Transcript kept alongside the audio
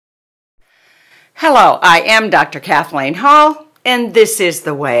Hello, I am Dr. Kathleen Hall, and this is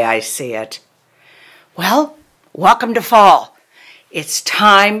the way I see it. Well, welcome to fall. It's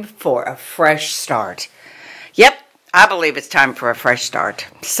time for a fresh start. Yep, I believe it's time for a fresh start.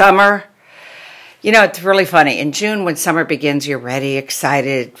 Summer, it's really funny. In June, when summer begins, you're ready,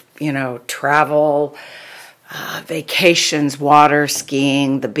 excited, travel, vacations, water,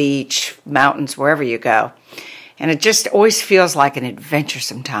 skiing, the beach, mountains, wherever you go. And it just always feels like an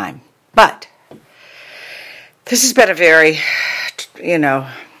adventuresome time. But this has been a very,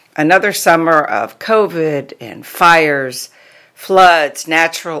 another summer of COVID and fires, floods,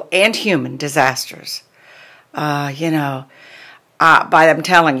 natural and human disasters. I'm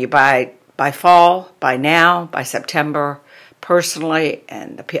telling you, by fall, by now, by September, personally,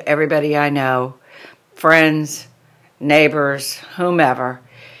 and everybody I know, friends, neighbors, whomever,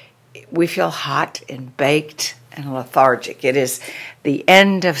 we feel hot and baked and lethargic. It is the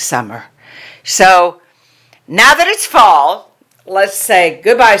end of summer. So now that it's fall, let's say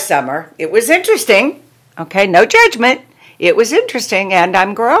goodbye summer. It was interesting. Okay, no judgment. It was interesting, and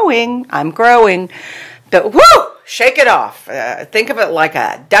I'm growing. But shake it off. Think of it like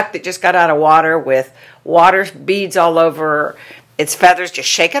a duck that just got out of water with water beads all over its feathers. Just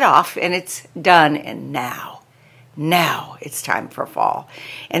shake it off, and it's done. And now it's time for fall.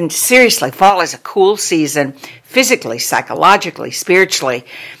 And seriously, fall is a cool season, physically, psychologically, spiritually.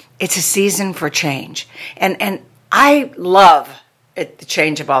 It's a season for change. And I love the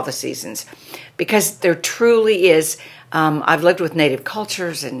change of all the seasons because there truly is. I've lived with native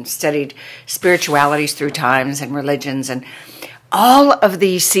cultures and studied spiritualities through times and religions, and all of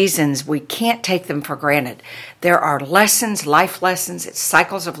these seasons, we can't take them for granted. There are lessons, life lessons, it's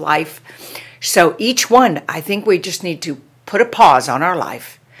cycles of life. So each one, I think we just need to put a pause on our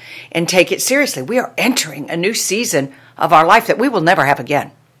life and take it seriously. We are entering a new season of our life that we will never have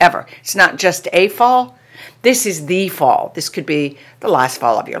again, ever. It's not just a fall. This is the fall. This could be the last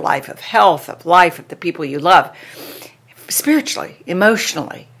fall of your life, of health, of life, of the people you love. Spiritually,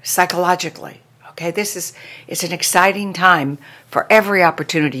 emotionally, psychologically. Okay, it's an exciting time for every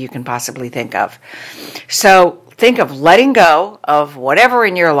opportunity you can possibly think of. So think of letting go of whatever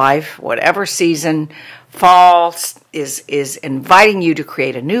in your life, whatever season. Fall is inviting you to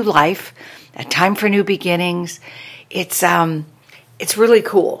create a new life, a time for new beginnings. It's really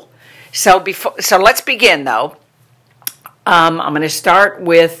cool. So let's begin though. I'm going to start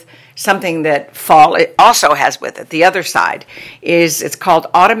with something that fall it also has with it. The other side is it's called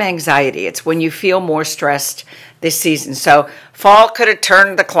autumn anxiety. It's when you feel more stressed this season. So fall could have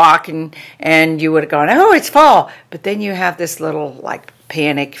turned the clock and you would have gone, oh, it's fall. But then you have this little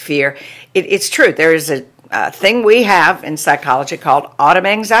panic, fear. It's true. There is a thing we have in psychology called autumn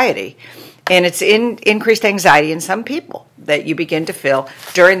anxiety. And it's increased anxiety in some people that you begin to feel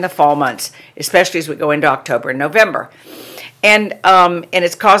during the fall months, especially as we go into October and November. And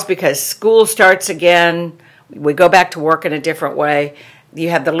it's caused because school starts again. We go back to work in a different way. You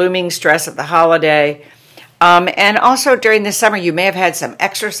have the looming stress of the holiday. And also during the summer, you may have had some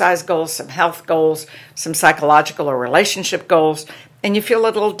exercise goals, some health goals, some psychological or relationship goals, and you feel a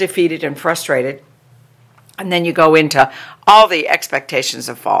little defeated and frustrated. And then you go into all the expectations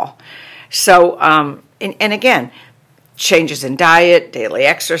of fall. So, and again, changes in diet, daily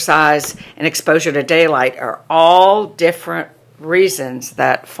exercise, and exposure to daylight are all different reasons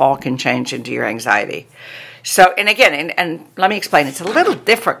that fall can change into your anxiety. So, and again, and let me explain, it's a little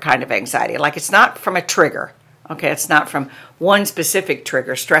different kind of anxiety. Like it's not from a trigger, okay? It's not from one specific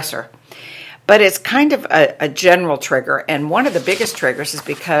trigger, stressor. But it's kind of a general trigger, and one of the biggest triggers is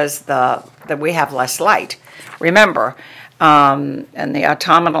because that we have less light. Remember, and the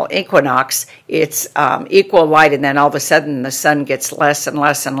autumnal equinox, it's equal light, and then all of a sudden the sun gets less and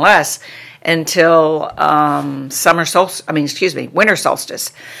less and less until winter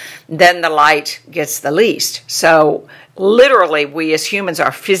solstice. Then the light gets the least. So literally, we as humans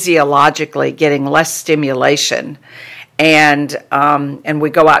are physiologically getting less stimulation, and we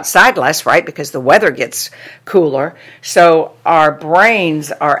go outside less, right? Because the weather gets cooler. So our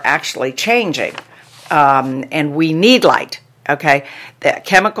brains are actually changing. And we need light, okay? The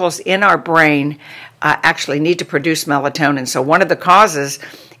chemicals in our brain actually need to produce melatonin. So one of the causes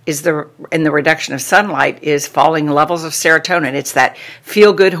is in the reduction of sunlight is falling levels of serotonin. It's that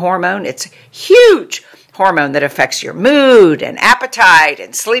feel-good hormone. It's a huge hormone that affects your mood and appetite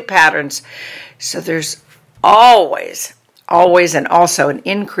and sleep patterns. So there's always and also an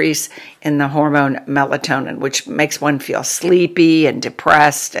increase in the hormone melatonin, which makes one feel sleepy and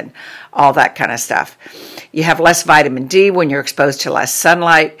depressed and all that kind of stuff. You have less vitamin D when you're exposed to less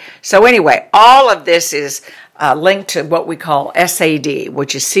sunlight. So anyway, all of this is linked to what we call SAD,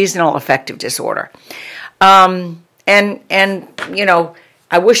 which is seasonal affective disorder. And you know,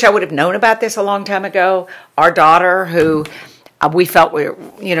 I wish I would have known about this a long time ago. Our daughter, who we felt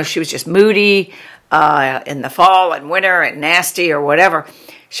she was just moody in the fall and winter and nasty or whatever.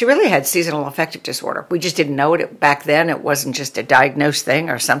 She really had seasonal affective disorder. We just didn't know it back then. It wasn't just a diagnosed thing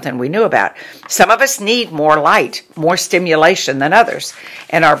or something we knew about. Some of us need more light, more stimulation than others,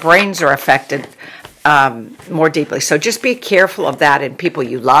 and our brains are affected more deeply. So just be careful of that in people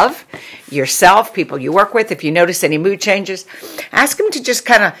you love, yourself, people you work with. If you notice any mood changes, ask them to just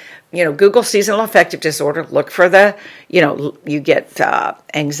kind of, Google seasonal affective disorder. Look for you get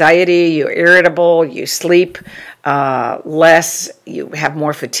anxiety, you're irritable, you sleep less, you have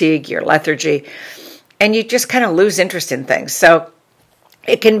more fatigue, your lethargy, and you just kind of lose interest in things. So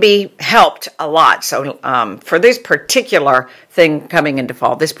it can be helped a lot. So for this particular thing coming into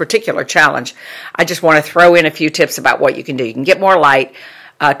fall, this particular challenge, I just want to throw in a few tips about what you can do. You can get more light.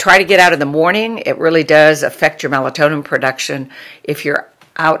 Try to get out in the morning. It really does affect your melatonin production if you're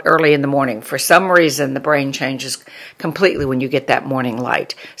out early in the morning. For some reason, the brain changes completely when you get that morning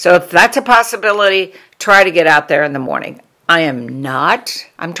light. So if that's a possibility, try to get out there in the morning.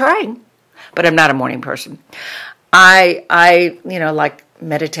 I'm trying, but I'm not a morning person. I like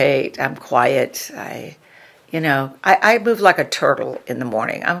meditate. I'm quiet. I move like a turtle in the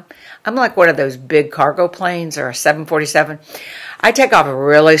morning. I'm like one of those big cargo planes or a 747. I take off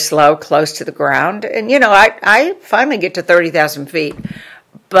really slow, close to the ground. And, I finally get to 30,000 feet,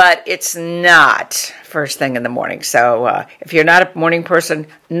 but it's not first thing in the morning. So if you're not a morning person,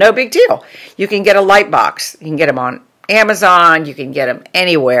 no big deal. You can get a light box. You can get them on Amazon. You can get them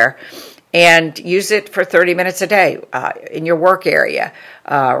anywhere. And use it for 30 minutes a day in your work area,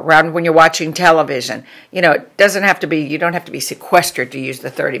 around when you're watching television. It doesn't have to be, you don't have to be sequestered to use the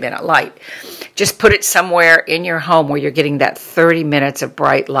 30-minute light. Just put it somewhere in your home where you're getting that 30 minutes of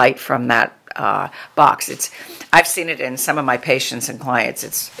bright light from that box. I've seen it in some of my patients and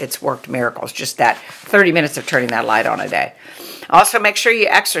clients. It's worked miracles, just that 30 minutes of turning that light on a day. Also, make sure you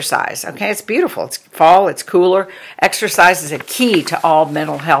exercise. Okay, it's beautiful. It's fall. It's cooler. Exercise is a key to all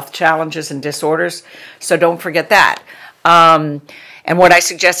mental health challenges and disorders, so don't forget that. And what I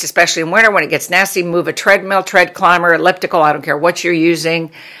suggest, especially in winter when it gets nasty, move a treadmill, tread climber, elliptical. I don't care what you're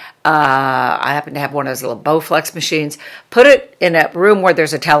using. I happen to have one of those little Bowflex machines. Put it in a room where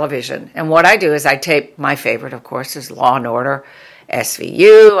there's a television. And what I do is I tape, my favorite, of course, is Law and Order,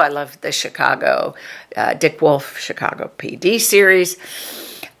 SVU. I love the Chicago, Dick Wolf, Chicago PD series.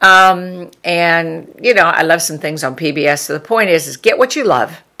 And, I love some things on PBS. So the point is get what you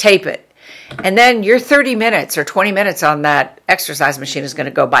love, tape it. And then your 30 minutes or 20 minutes on that exercise machine is going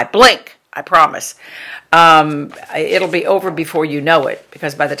to go by. Blink, I promise. It'll be over before you know it,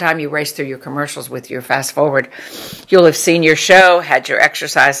 because by the time you race through your commercials with your fast forward, you'll have seen your show, had your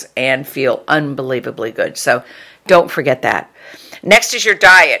exercise, and feel unbelievably good. So don't forget that. Next is your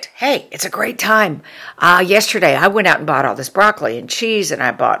diet. Hey, it's a great time. Yesterday, I went out and bought all this broccoli and cheese, and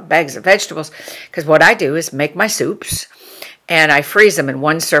I bought bags of vegetables, because what I do is make my soups, and I freeze them in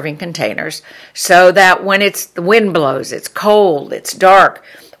one-serving containers so that when the wind blows, it's cold, it's dark,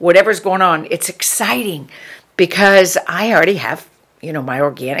 whatever's going on, it's exciting, because I already have, my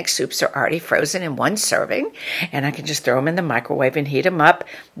organic soups are already frozen in one serving, and I can just throw them in the microwave and heat them up.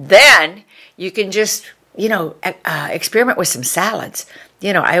 Then you can just experiment with some salads.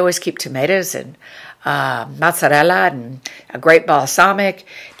 I always keep tomatoes and mozzarella and a great balsamic.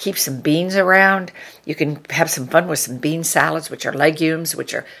 Keep some beans around. You can have some fun with some bean salads, which are legumes,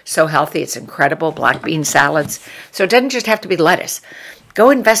 which are so healthy. It's incredible, black bean salads. So it doesn't just have to be lettuce. Go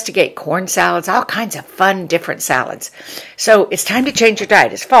investigate corn salads, all kinds of fun, different salads. So it's time to change your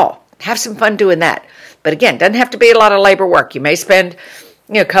diet. It's fall. Have some fun doing that. But again, doesn't have to be a lot of labor work. You may spend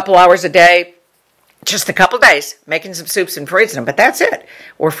a couple hours a day, just a couple days, making some soups and freezing them, but that's it.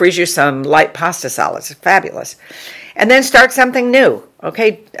 Or freeze you some light pasta salads. It's fabulous. And then start something new.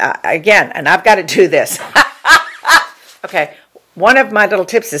 Okay, again, and I've got to do this. Okay, one of my little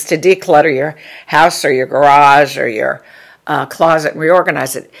tips is to declutter your house or your garage or your closet and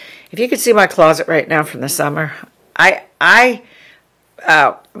reorganize it. If you could see my closet right now from the summer,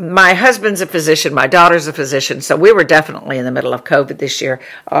 my husband's a physician, my daughter's a physician, so we were definitely in the middle of COVID this year.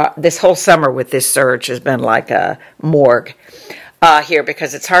 This whole summer with this surge has been like a morgue here,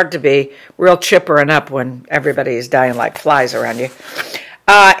 because it's hard to be real chipper and up when everybody is dying like flies around you.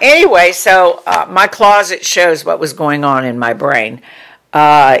 Anyway, so my closet shows what was going on in my brain.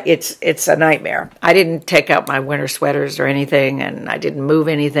 It's a nightmare. I didn't take out my winter sweaters or anything, and I didn't move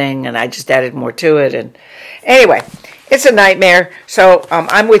anything, and I just added more to it. And anyway, It's a nightmare. So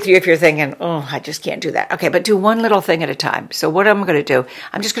I'm with you if you're thinking, oh, I just can't do that. Okay, but do one little thing at a time. So what I'm going to do,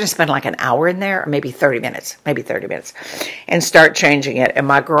 I'm just going to spend like an hour in there, or maybe 30 minutes, and start changing it. And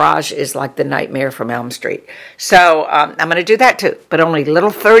my garage is like the nightmare from Elm Street. So I'm going to do that too, but only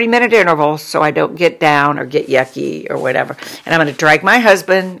little 30-minute intervals so I don't get down or get yucky or whatever. And I'm going to drag my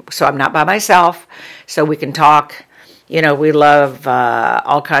husband so I'm not by myself, so we can talk. You know, we love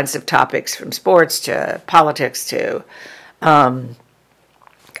all kinds of topics, from sports to politics to current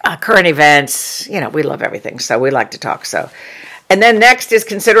events. You know, we love everything, so we like to talk. So, and then next is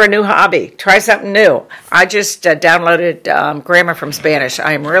consider a new hobby. Try something new. I just downloaded Grammar from Spanish.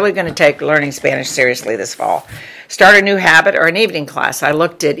 I am really going to take learning Spanish seriously this fall. Start a new habit or an evening class. I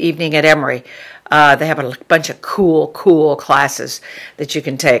looked at Evening at Emory. They have a bunch of cool classes that you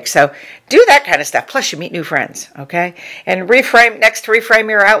can take. So do that kind of stuff. Plus you meet new friends, okay? And reframe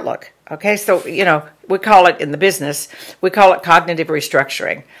your outlook, okay? So, you know, we call it in the business, we call it cognitive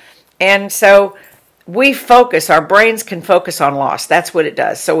restructuring. And so our brains can focus on loss. That's what it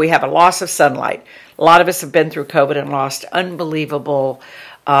does. So we have a loss of sunlight. A lot of us have been through COVID and lost unbelievable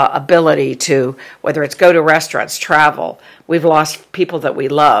ability to, whether it's go to restaurants, travel. We've lost people that we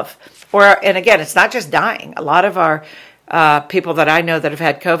love. And again, it's not just dying. A lot of our people that I know that have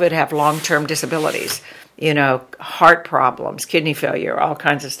had COVID have long-term disabilities, you know, heart problems, kidney failure, all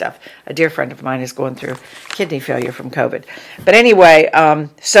kinds of stuff. A dear friend of mine is going through kidney failure from COVID. But anyway, our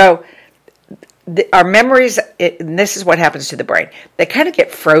memories, and this is what happens to the brain. They kind of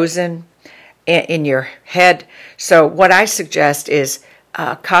get frozen in your head. So what I suggest is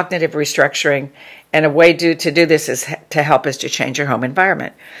cognitive restructuring, and a way to do this is to help us to change your home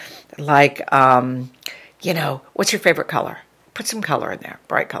environment. Like, you know, what's your favorite color? Put some color in there,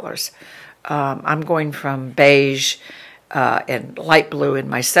 bright colors. I'm going from beige and light blue in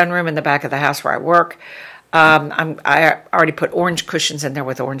my sunroom in the back of the house where I work. I already put orange cushions in there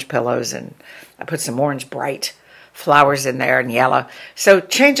with orange pillows, and I put some orange bright flowers in there and yellow. So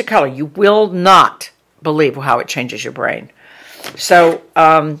change the color. You will not believe how it changes your brain. So,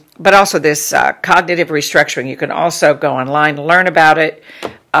 but also this cognitive restructuring, you can also go online, learn about it.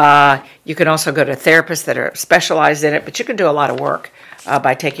 You can also go to therapists that are specialized in it, but you can do a lot of work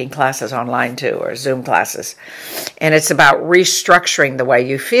by taking classes online too, or Zoom classes. And it's about restructuring the way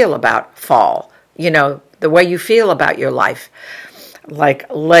you feel about fall, you know, the way you feel about your life, like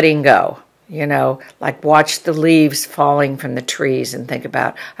letting go, you know, like watch the leaves falling from the trees and think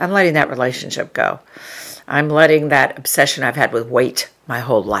about, I'm letting that relationship go. I'm letting that obsession I've had with weight my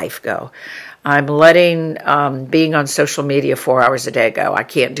whole life go. I'm letting being on social media 4 hours a day go. I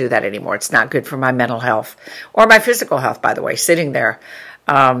can't do that anymore. It's not good for my mental health or my physical health, by the way, sitting there,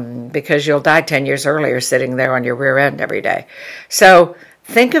 because you'll die 10 years earlier sitting there on your rear end every day. So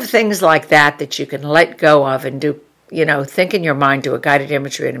think of things like that you can let go of and do, you know, think in your mind, do a guided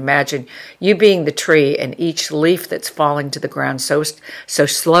imagery and imagine you being the tree and each leaf that's falling to the ground so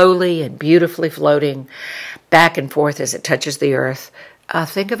slowly and beautifully floating back and forth as it touches the earth.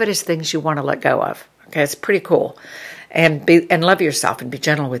 Think of it as things you want to let go of. Okay, it's pretty cool, and love yourself and be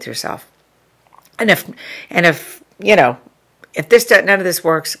gentle with yourself. And if you know, if none of this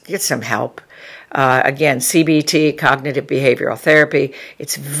works, get some help. Again, CBT, cognitive behavioral therapy.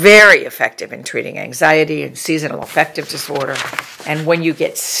 It's very effective in treating anxiety and seasonal affective disorder. And when you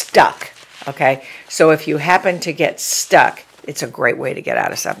get stuck, okay. So if you happen to get stuck, it's a great way to get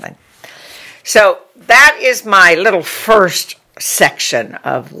out of something. So that is my little first section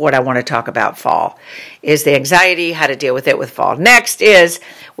of what I want to talk about fall, is the anxiety, how to deal with it with fall. Next is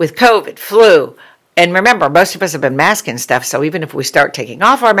with COVID, flu. And remember, most of us have been masking stuff, so even if we start taking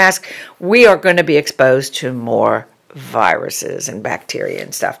off our mask, we are going to be exposed to more viruses and bacteria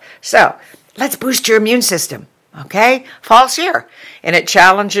and stuff. So let's boost your immune system, okay? Fall's here, and it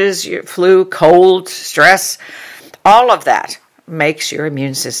challenges your flu, cold, stress. All of that makes your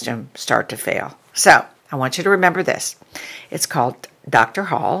immune system start to fail. So I want you to remember this. It's called Dr.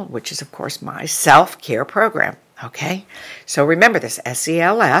 Hall, which is, of course, my self-care program, okay? So remember this,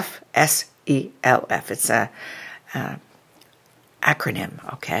 SELF, S-E-L-F. It's a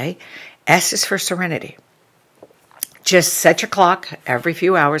acronym, okay? S is for serenity. Just set your clock every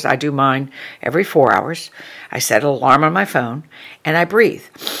few hours. I do mine every 4 hours. I set an alarm on my phone, and I breathe.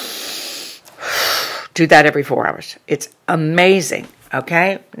 Do that every 4 hours. It's amazing.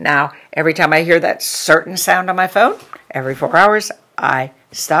 Okay, now every time I hear that certain sound on my phone, every 4 hours, I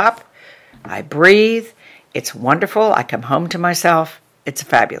stop, I breathe. It's wonderful. I come home to myself. It's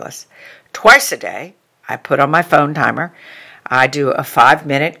fabulous. Twice a day, I put on my phone timer. I do a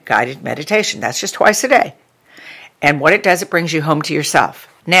 5-minute guided meditation. That's just twice a day. And what it does, it brings you home to yourself.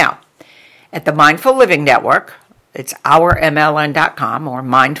 Now, at the Mindful Living Network, it's ourmln.com or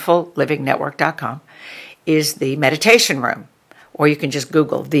mindfullivingnetwork.com, is the meditation room. Or you can just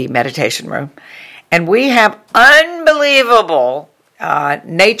Google the meditation room. And we have unbelievable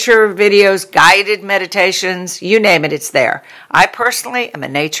nature videos, guided meditations, you name it, it's there. I personally am a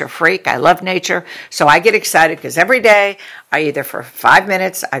nature freak. I love nature. So I get excited because every day I either for 5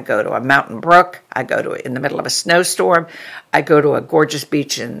 minutes, I go to a mountain brook, I go to in the middle of a snowstorm, I go to a gorgeous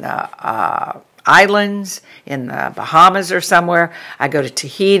beach in the islands, in the Bahamas or somewhere, I go to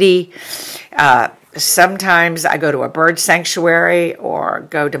Tahiti, sometimes I go to a bird sanctuary or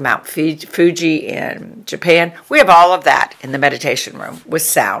go to Mount Fuji in Japan. We have all of that in the meditation room with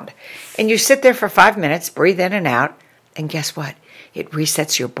sound. And you sit there for 5 minutes, breathe in and out, and guess what? It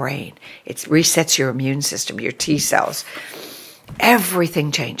resets your brain. It resets your immune system, your T cells.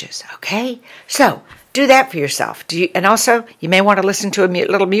 Everything changes, okay? So do that for yourself. And also, you may want to listen to a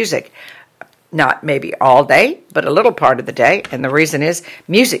little music. Not maybe all day, but a little part of the day. And the reason is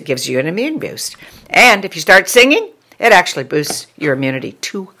music gives you an immune boost. And if you start singing, it actually boosts your immunity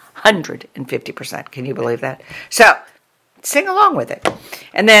 250%. Can you believe that? So sing along with it.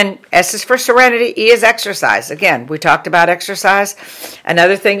 And then S is for serenity. E is exercise. Again, we talked about exercise.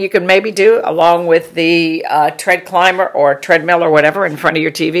 Another thing you can maybe do along with the tread climber or treadmill or whatever in front of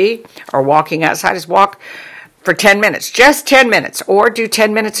your TV or walking outside is walk for 10 minutes. Just 10 minutes. Or do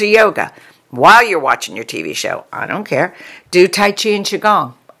 10 minutes of yoga. While you're watching your TV show, I don't care. Do Tai Chi and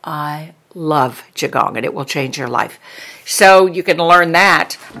Qigong. I love Qigong, and it will change your life. So you can learn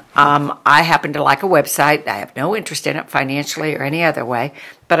that. I happen to like a website. I have no interest in it financially or any other way,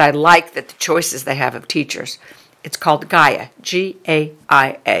 but I like that the choices they have of teachers. It's called Gaia,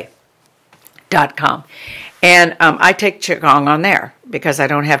 GAIA.com. And I take Qigong on there because I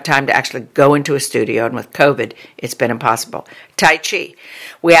don't have time to actually go into a studio. And with COVID, it's been impossible. Tai Chi.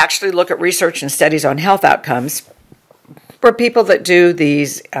 We actually look at research and studies on health outcomes for people that do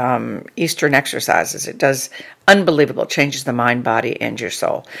these Eastern exercises. It does unbelievable. It changes the mind, body, and your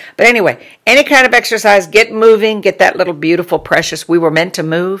soul. But anyway, any kind of exercise, get moving, get that little beautiful, precious. We were meant to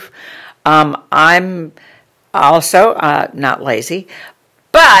move. I'm also not lazy.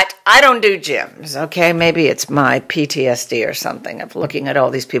 But I don't do gyms, okay? Maybe it's my PTSD or something of looking at all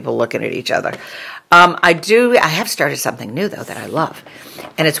these people looking at each other. I have started something new, though, that I love,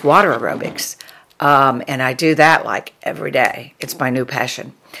 and it's water aerobics. And I do that like every day. It's my new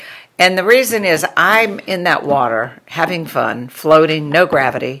passion. And the reason is I'm in that water, having fun, floating, no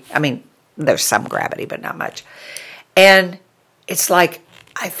gravity. I mean, there's some gravity, but not much. And it's like,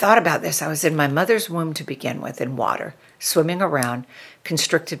 I thought about this. I was in my mother's womb to begin with in water, swimming around,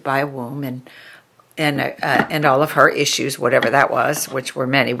 constricted by a womb, and all of her issues, whatever that was, which were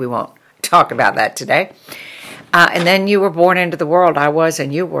many. We won't talk about that today. And then you were born into the world. I was,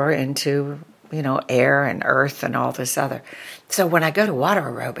 and you were into, air and earth and all this other. So when I go to water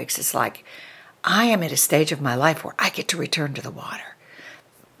aerobics, it's like I am at a stage of my life where I get to return to the water.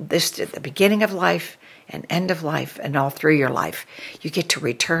 This at the beginning of life and end of life and all through your life, you get to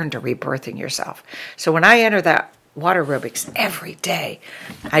return to rebirthing yourself. So when I enter that water aerobics every day,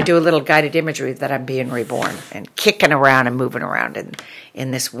 I do a little guided imagery that I'm being reborn and kicking around and moving around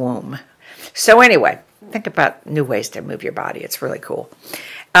in this womb. So anyway, think about new ways to move your body. It's really cool.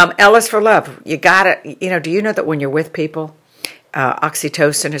 L is for love. You gotta, do you know that when you're with people,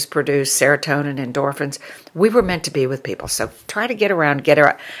 oxytocin is produced, serotonin, endorphins. We were meant to be with people. So try to get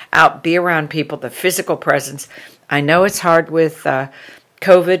out, be around people, the physical presence. I know it's hard with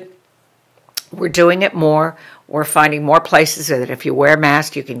COVID. We're doing it more. We're finding more places that if you wear a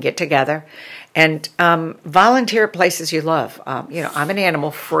mask, you can get together. And volunteer at places you love. I'm an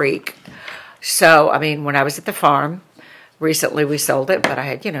animal freak. So, when I was at the farm, recently we sold it, but I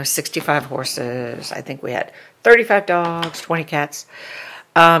had, 65 horses. I think we had 35 dogs, 20 cats,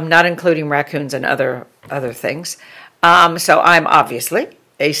 not including raccoons and other things. So I'm obviously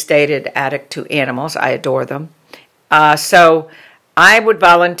a stated addict to animals. I adore them. So I would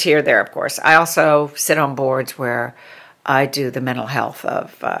volunteer there, of course. I also sit on boards where I do the mental health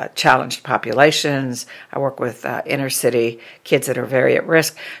of challenged populations. I work with inner city kids that are very at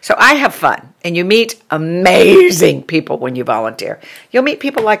risk. So I have fun. And you meet amazing people when you volunteer. You'll meet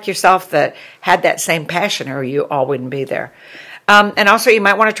people like yourself that had that same passion or you all wouldn't be there. And also you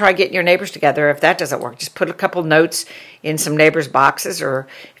might want to try getting your neighbors together. If that doesn't work, just put a couple notes in some neighbors' boxes, or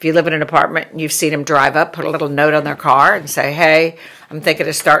if you live in an apartment and you've seen them drive up, put a little note on their car and say, hey, I'm thinking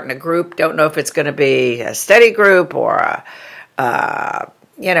of starting a group. Don't know if it's going to be a study group or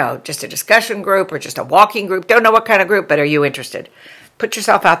just a discussion group or just a walking group. Don't know what kind of group, but are you interested? Put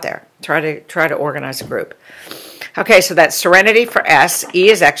yourself out there. Try to organize a group. Okay, so that's serenity for S. E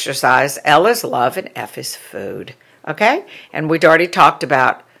is exercise. L is love, and F is food. Okay? And we'd already talked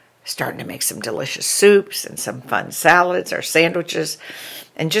about starting to make some delicious soups and some fun salads or sandwiches.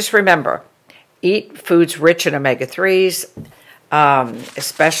 And just remember, eat foods rich in omega-3s,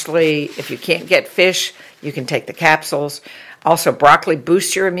 especially if you can't get fish, you can take the capsules. Also, broccoli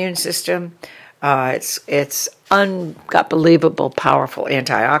boosts your immune system. It's unbelievable powerful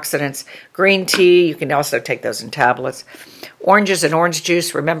antioxidants. Green tea, you can also take those in tablets. Oranges and orange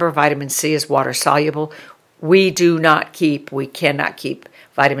juice, remember vitamin C is water soluble. We cannot keep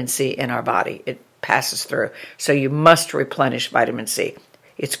vitamin C in our body. It passes through. So you must replenish vitamin C.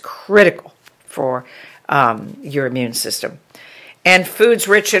 It's critical for your immune system. And foods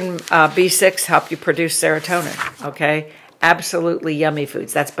rich in B6 help you produce serotonin, okay? Absolutely yummy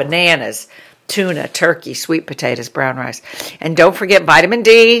foods. That's bananas, tuna, turkey, sweet potatoes, brown rice. And don't forget vitamin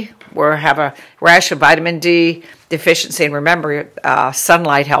D. We have a rash of vitamin D deficiency. And remember,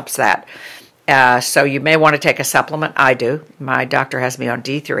 sunlight helps that. So you may want to take a supplement. I do. My doctor has me on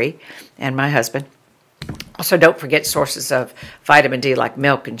D3 and my husband. Also, don't forget sources of vitamin D like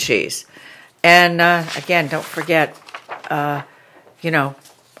milk and cheese. And again, don't forget, all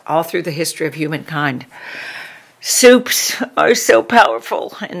through the history of humankind, soups are so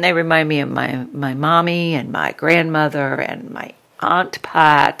powerful. And they remind me of my mommy and my grandmother and my Aunt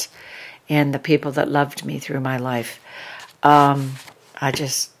Pat and the people that loved me through my life. I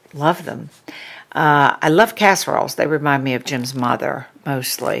just love them. I love casseroles. They remind me of Jim's mother,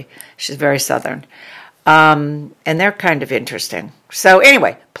 mostly. She's very Southern. And they're kind of interesting. So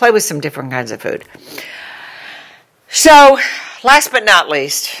anyway, play with some different kinds of food. So, last but not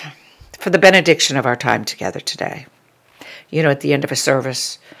least, for the benediction of our time together today. At the end of a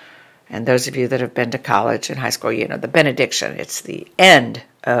service, and those of you that have been to college and high school, the benediction. It's the end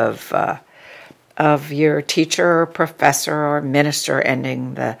of your teacher or professor or minister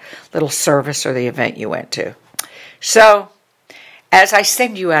ending the little service or the event you went to. So, as I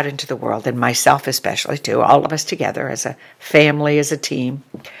send you out into the world, and myself especially too, all of us together as a family, as a team,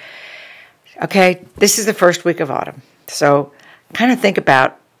 okay, this is the first week of autumn. So kind of think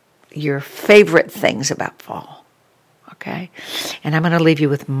about your favorite things about fall, okay? And I'm going to leave you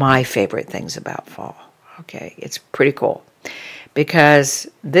with my favorite things about fall, okay? It's pretty cool. Because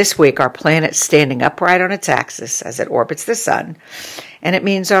this week our planet's standing upright on its axis as it orbits the sun, and it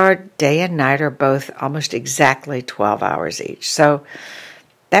means our day and night are both almost exactly 12 hours each. So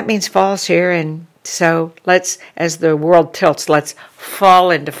that means fall's here, and so as the world tilts, let's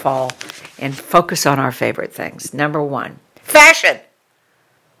fall into fall and focus on our favorite things. Number one, fashion.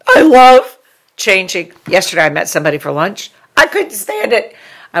 I love changing. Yesterday I met somebody for lunch. I couldn't stand it.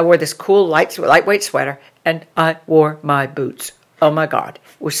 I wore this cool lightweight sweater, and I wore my boots. Oh my God,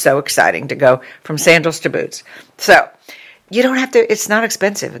 it was so exciting to go from sandals to boots. So you don't have to, it's not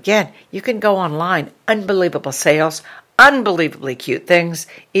expensive. Again, you can go online, unbelievable sales, unbelievably cute things,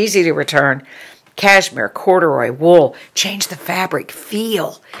 easy to return, cashmere, corduroy, wool, change the fabric,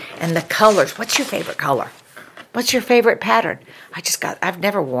 feel, and the colors. What's your favorite color? What's your favorite pattern? I've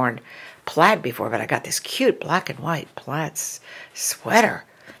never worn plaid before, but I got this cute black and white plaid sweater.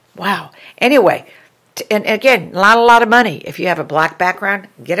 Wow. Anyway, and again, not a lot of money. If you have a black background,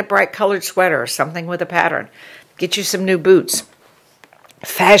 get a bright colored sweater or something with a pattern. Get you some new boots.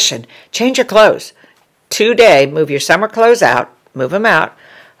 Fashion. Change your clothes. Today, move your summer clothes out. Move them out.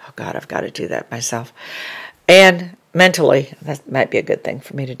 Oh, God, I've got to do that myself. And mentally, that might be a good thing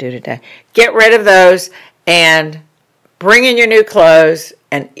for me to do today. Get rid of those and bring in your new clothes,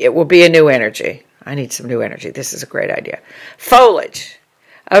 and it will be a new energy. I need some new energy. This is a great idea. Foliage.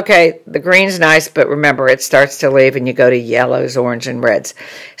 Okay, the green's nice, but remember, it starts to leave and you go to yellows, orange, and reds.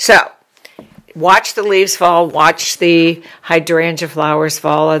 So, watch the leaves fall, watch the hydrangea flowers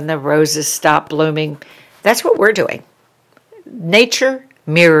fall, and the roses stop blooming. That's what we're doing. Nature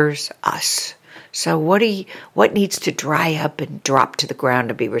mirrors us. So what needs to dry up and drop to the ground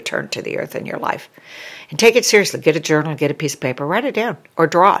to be returned to the earth in your life? And take it seriously. Get a journal, get a piece of paper, write it down, or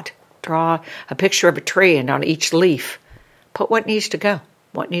draw it. Draw a picture of a tree, and on each leaf, put what needs to go.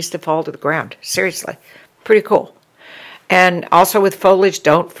 What needs to fall to the ground? Seriously. Pretty cool. And also with foliage,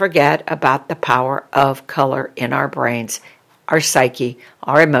 don't forget about the power of color in our brains, our psyche,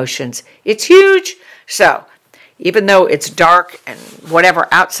 our emotions. It's huge. So even though it's dark and whatever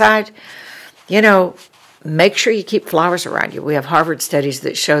outside, make sure you keep flowers around you. We have Harvard studies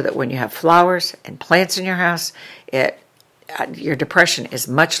that show that when you have flowers and plants in your house, your depression is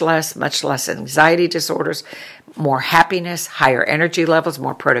much less anxiety disorders, more happiness, higher energy levels,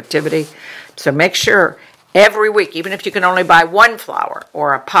 more productivity. So make sure every week, even if you can only buy one flower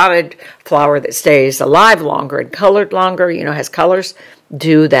or a potted flower that stays alive longer and colored longer, has colors,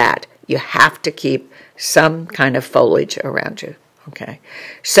 do that. You have to keep some kind of foliage around you. Okay.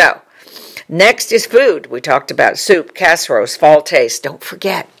 So, next is food. We talked about soup, casseroles, fall taste. Don't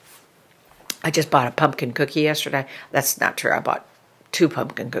forget, I just bought a pumpkin cookie yesterday. That's not true. I bought 2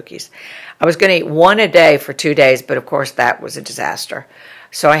 pumpkin cookies. I was going to eat 1 a day for 2 days, but of course that was a disaster.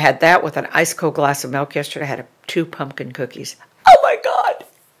 So I had that with an ice cold glass of milk yesterday. I had 2 pumpkin cookies. Oh my God,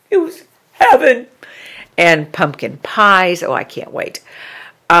 it was heaven. And pumpkin pies. Oh, I can't wait.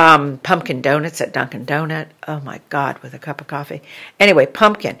 Pumpkin donuts at Dunkin' Donut. Oh my God, with a cup of coffee. Anyway,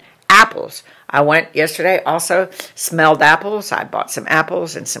 pumpkin. Apples. I went yesterday, also smelled apples. I bought some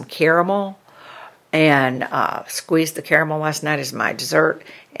apples and some caramel and squeezed the caramel last night as my dessert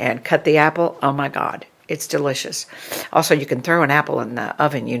and cut the apple. Oh my God, it's delicious. Also, you can throw an apple in the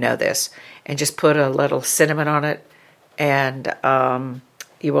oven, you know this, and just put a little cinnamon on it, and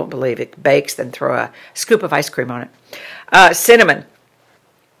you won't believe it. Bakes, then throw a scoop of ice cream on it. Cinnamon.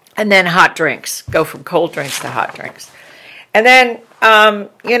 And then hot drinks. Go from cold drinks to hot drinks. And then,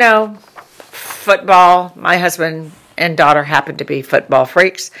 football. My husband and daughter happen to be football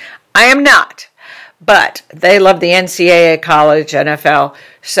freaks. I am not. But they love the NCAA, college, NFL.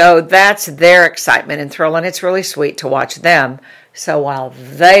 So that's their excitement and thrill. And it's really sweet to watch them. So while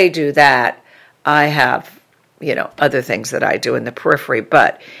they do that, I have, other things that I do in the periphery.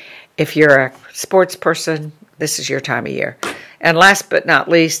 But if you're a sports person, this is your time of year. And last but not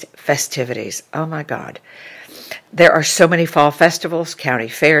least, festivities. Oh my God. There are so many fall festivals, county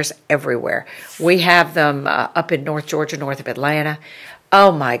fairs everywhere. We have them up in North Georgia, north of Atlanta.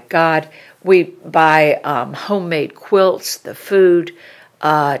 Oh my God. We buy homemade quilts, the food,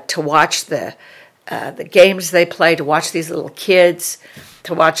 to watch the games they play, to watch these little kids,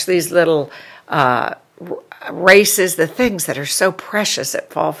 to watch these little races, the things that are so precious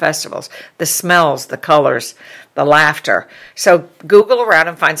at fall festivals, the smells, the colors, the laughter. So Google around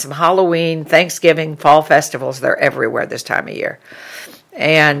and find some Halloween, Thanksgiving, fall festivals. They're everywhere this time of year.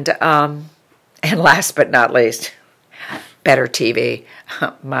 And last but not least, better TV.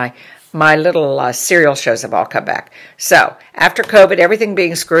 My little serial shows have all come back. So after COVID, everything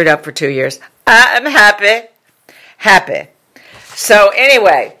being screwed up for 2 years, I'm happy. So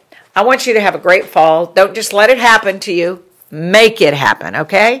anyway, I want you to have a great fall. Don't just let it happen to you. Make it happen,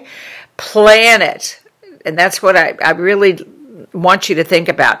 okay? Plan it. And that's what I really want you to think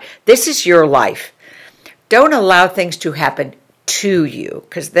about. This is your life. Don't allow things to happen to you,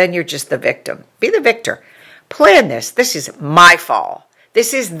 because then you're just the victim. Be the victor. Plan this. This is my fall.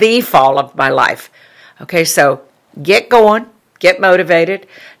 This is the fall of my life. Okay, so get going. Get motivated.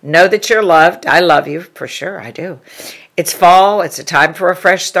 Know that you're loved. I love you. For sure, I do. It's fall. It's a time for a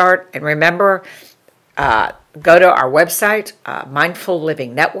fresh start. And remember, go to our website,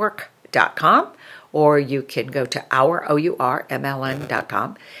 mindfullivingnetwork.com, or you can go to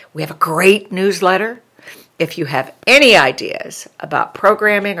OurMLN.com. We have a great newsletter. If you have any ideas about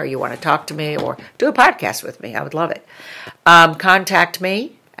programming, or you want to talk to me or do a podcast with me, I would love it. Contact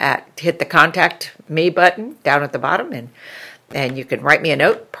me hit the contact me button down at the bottom, and you can write me a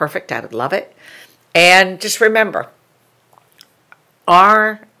note. Perfect. I would love it. And just remember,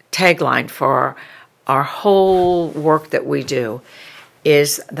 our tagline for our whole work that we do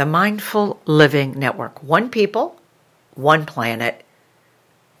is the Mindful Living Network. One people, one planet,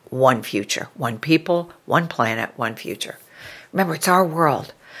 one future. One people, one planet, one future. Remember, it's our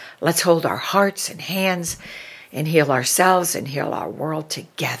world. Let's hold our hearts and hands and heal ourselves and heal our world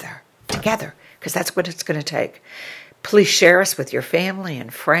together, because that's what it's going to take. Please share us with your family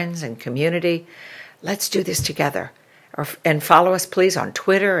and friends and community. Let's do this together. And follow us, please, on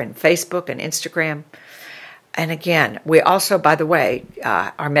Twitter and Facebook and Instagram. And again, we also, by the way,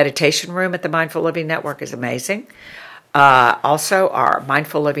 our meditation room at the Mindful Living Network is amazing. Also, our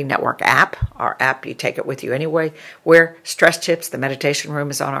Mindful Living Network app. Our app, you take it with you anyway. Where Stress Tips, the meditation room,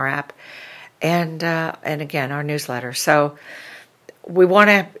 is on our app. And again, our newsletter. So we want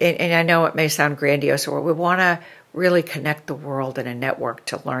to, and I know it may sound grandiose, or we want to really connect the world in a network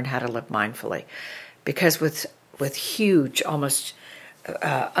to learn how to live mindfully. Because with huge, almost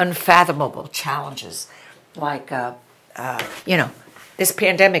unfathomable challenges, like, this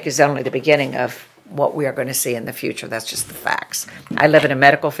pandemic is only the beginning of what we are going to see in the future. That's just the facts. I live in a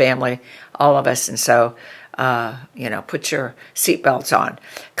medical family, all of us, and so, put your seatbelts on.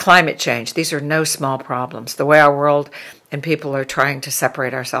 Climate change, these are no small problems. The way our world and people are trying to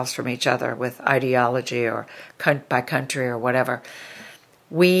separate ourselves from each other with ideology or by country or whatever,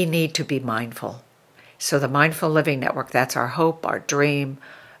 we need to be mindful. So the Mindful Living Network, that's our hope, our dream,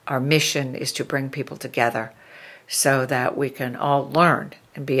 our mission is to bring people together so that we can all learn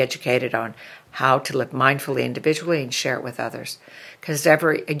and be educated on how to live mindfully individually and share it with others. Because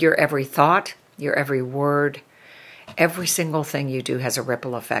your every thought, your every word, every single thing you do has a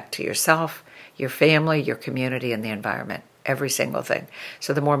ripple effect to yourself, your family, your community, and the environment. Every single thing.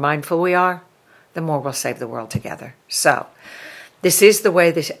 So the more mindful we are, the more we'll save the world together. So this is the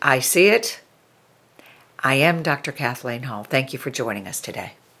way that I see it. I am Dr. Kathleen Hall. Thank you for joining us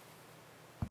today.